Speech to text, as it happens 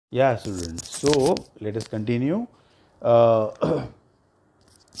Yeah, students. So let us continue. Uh,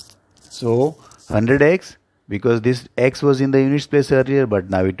 so 100x, because this x was in the units place earlier, but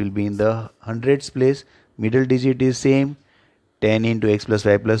now it will be in the hundreds place. Middle digit is same, 10 into x plus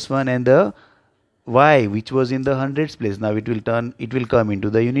y plus 1, and the y which was in the hundreds place, now it will come into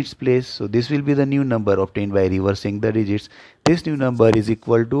the units place. So this will be the new number obtained by reversing the digits. This new number is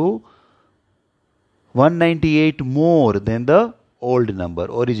equal to 198 more than the old number,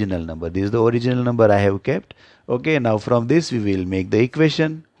 original number. This is the original number I have kept. Okay, now from this we will make the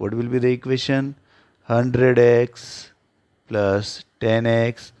equation. What will be the equation? 100x plus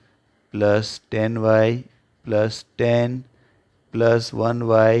 10x plus 10y plus 10 plus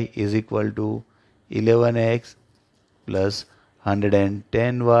 1y is equal to 11x plus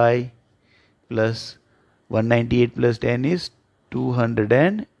 110y plus 198 plus 10 is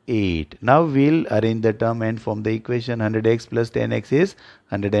 208. Now we'll arrange the term and form the equation. 100x plus 10x is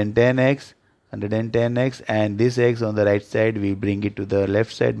 110x, 110x, and this x on the right side we bring it to the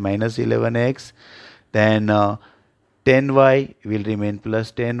left side, minus 11x. Then 10y will remain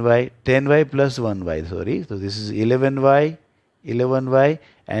plus 10y, 10y plus 1y, sorry. So this is 11y, 11y,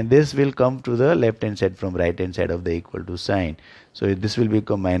 and this will come to the left hand side from right hand side of the equal to sign. So this will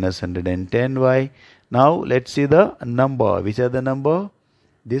become minus 110y. Now let's see the number. Which are the number?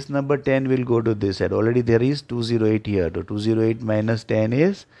 This number 10 will go to this side. Already there is 208 here. So 208 minus 10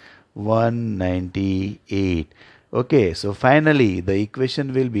 is 198. Okay, so finally the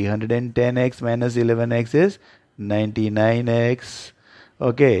equation will be 110x minus 11x is 99x.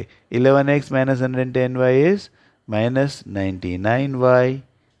 Okay, 11x minus 110y is minus 99y.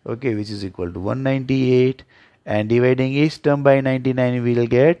 Okay, which is equal to 198. And dividing each term by 99 we will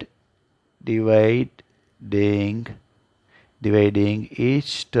get dividing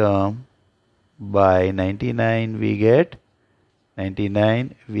each term by 99 we get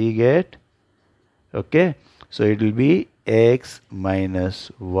okay, so it will be x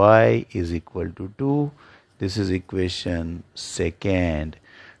minus y is equal to 2. This is equation second.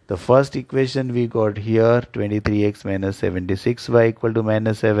 The first equation we got here, 23x minus 76y equal to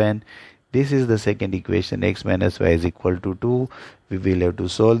minus 7. This is the second equation, x minus y is equal to 2. We will have to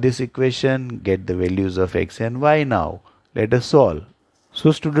solve this equation, get the values of x and y now. Let us solve.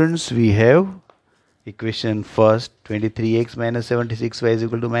 So students, we have equation first, 23x minus 76y is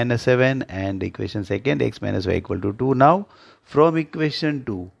equal to minus 7, and equation second, x minus y equal to 2. Now from equation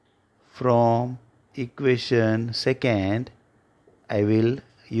second, I will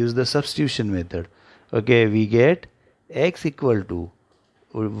use the substitution method. Okay, we get x equal to,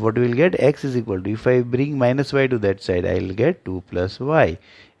 what we will get, x is equal to, if I bring minus y to that side, I will get 2 plus y.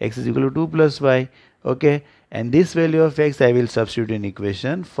 X is equal to 2 plus y. Okay, and this value of x I will substitute in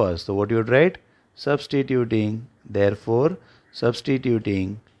equation first. So what you would write? Substituting, therefore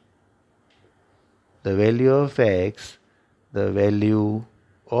substituting the value of x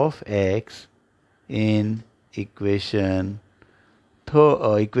in equations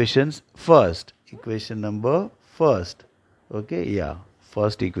first, equation number first. Okay, yeah,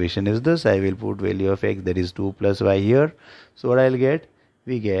 first equation is this. I will put value of x, that is 2 plus y here. So what I'll get?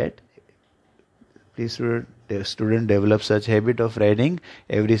 We get, please student develop such habit of writing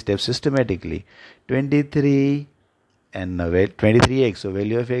every step systematically. 23 and 23x, so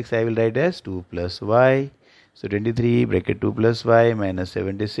value of x I will write as 2 plus y. So 23 bracket 2 plus y minus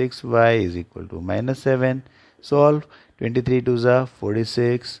 76y is equal to minus 7. Solve. 23 2s are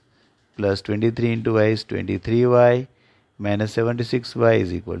 46 plus 23 into y is 23y minus 76y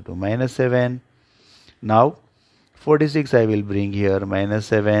is equal to minus 7. Now 46 I will bring here, minus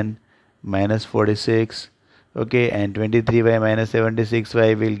 7 minus 46. Okay, and 23y minus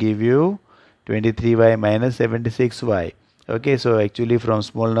 76y will give you 23y minus 76y. Okay, so actually from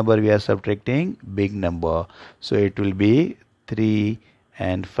small number we are subtracting big number. So it will be 3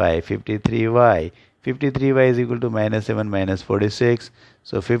 and 5, 53y. 53y is equal to minus 7 minus 46.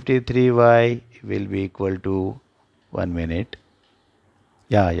 So 53y will be equal to, 1 minute.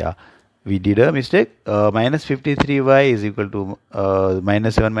 Yeah. We did a mistake. Minus 53y is equal to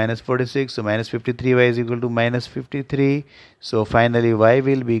minus 7 minus 46. So minus 53y is equal to minus 53. So finally y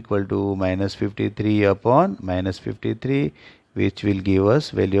will be equal to minus 53 upon minus 53, which will give us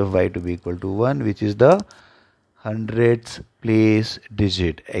value of y to be equal to 1, which is the hundredths place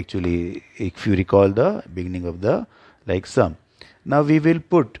digit. Actually, if you recall the beginning of the sum. Now we will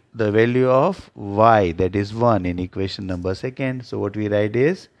put the value of y, that is 1, in equation number second. So what we write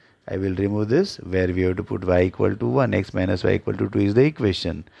is, I will remove this, where we have to put y equal to 1, x minus y equal to 2 is the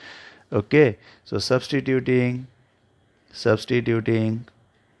equation. Okay, so substituting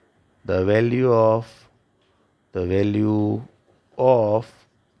the value of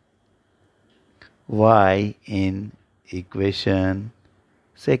y in equation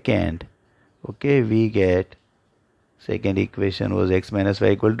second. Okay, we get second equation was x minus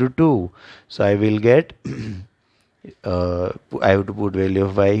y equal to 2. So I will get I have to put value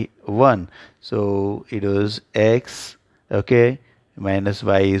of y 1. So it was x, okay, minus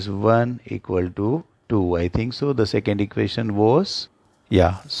y is 1 equal to 2. I think so. The second equation was,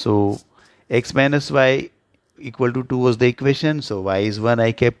 yeah, so x minus y equal to 2 was the equation. So y is 1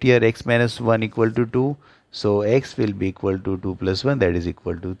 I kept here, x minus 1 equal to 2. So x will be equal to 2 plus 1, that is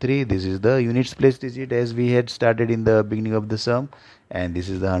equal to 3. This is the units place digit as we had started in the beginning of the sum, and this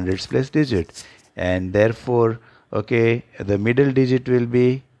is the hundreds place digit. And therefore, okay, the middle digit will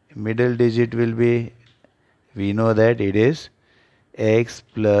be, we know that it is x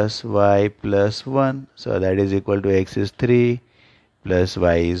plus y plus 1. So that is equal to x is 3 plus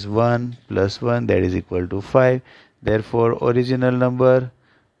y is 1 plus 1, that is equal to 5. Therefore, original number,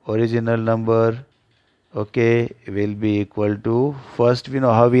 okay, will be equal to, first we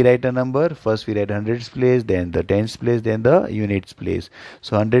know how we write a number. First we write hundreds place, then the tens place, then the units place.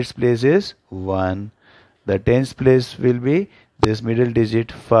 So hundreds place is 1. The tens place will be this middle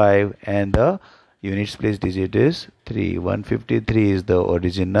digit 5, and the units place digit is 3. 153 is the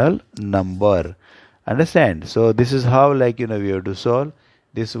original number. Understand? So this is how, like, we have to solve.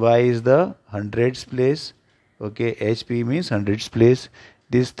 This y is the hundreds place. Okay, HP means hundreds place.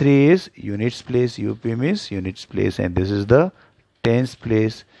 This 3 is units place, UP means units place, and this is the tens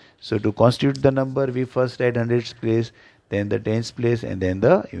place. So to constitute the number, we first write hundreds place, then the tens place, and then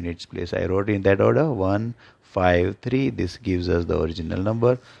the units place. I wrote in that order 1, 5, 3. This gives us the original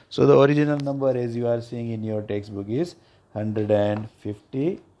number. So the original number, as you are seeing in your textbook, is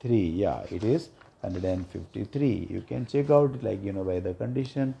 153. Yeah, it is 153. You can check out, like, by the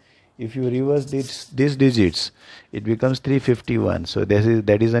condition. If you reverse these digits, it becomes 351. So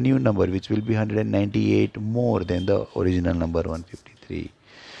that is a new number which will be 198 more than the original number 153.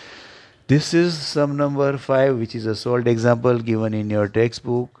 This is sum number 5, which is a solved example given in your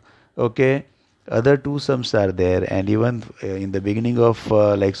textbook. Okay, other two sums are there, and even in the beginning of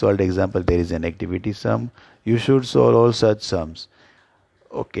like solved example, there is an activity sum. You should solve all such sums.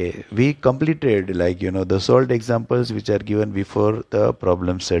 Okay, we completed, like, the solved examples which are given before the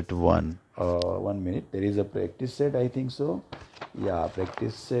problem set 1. 1 minute, there is a practice set, I think so. Yeah,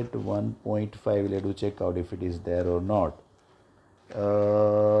 practice set 1.5. Let us check out if it is there or not.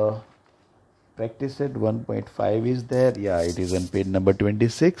 Practice set 1.5 is there. Yeah, it is on page number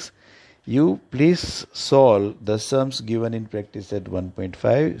 26. You please solve the sums given in practice set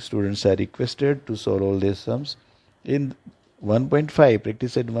 1.5. Students are requested to solve all these sums. In 1.5,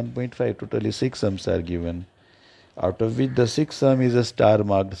 practice set 1.5, totally 6 sums are given, out of which the 6th sum is a star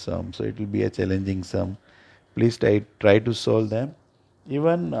marked sum, so it will be a challenging sum. Please try to solve them.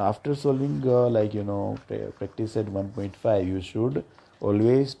 Even after solving practice set 1.5, you should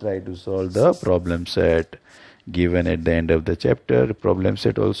always try to solve the problem set given at the end of the chapter. Problem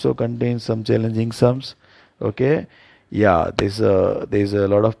set also contains some challenging sums. Okay, yeah, there's a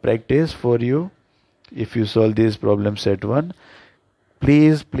lot of practice for you. If you solve this problem set 1,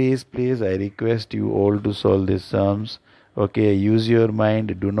 please, I request you all to solve these sums. Okay, use your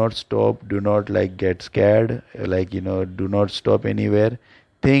mind. Do not stop. Do not get scared. Do not stop anywhere.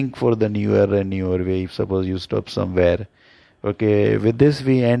 Think for the newer and newer way. If suppose you stop somewhere. Okay, with this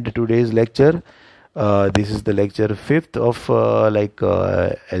we end today's lecture. This is the lecture 5th of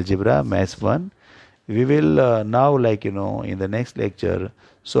algebra, maths 1. We will now, in the next lecture,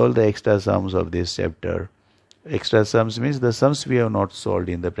 solve the extra sums of this chapter. Extra sums means the sums we have not solved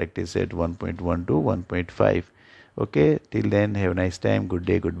in the practice set 1.1 to 1.5. Okay, till then, have a nice time. Good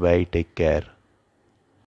day, goodbye, take care.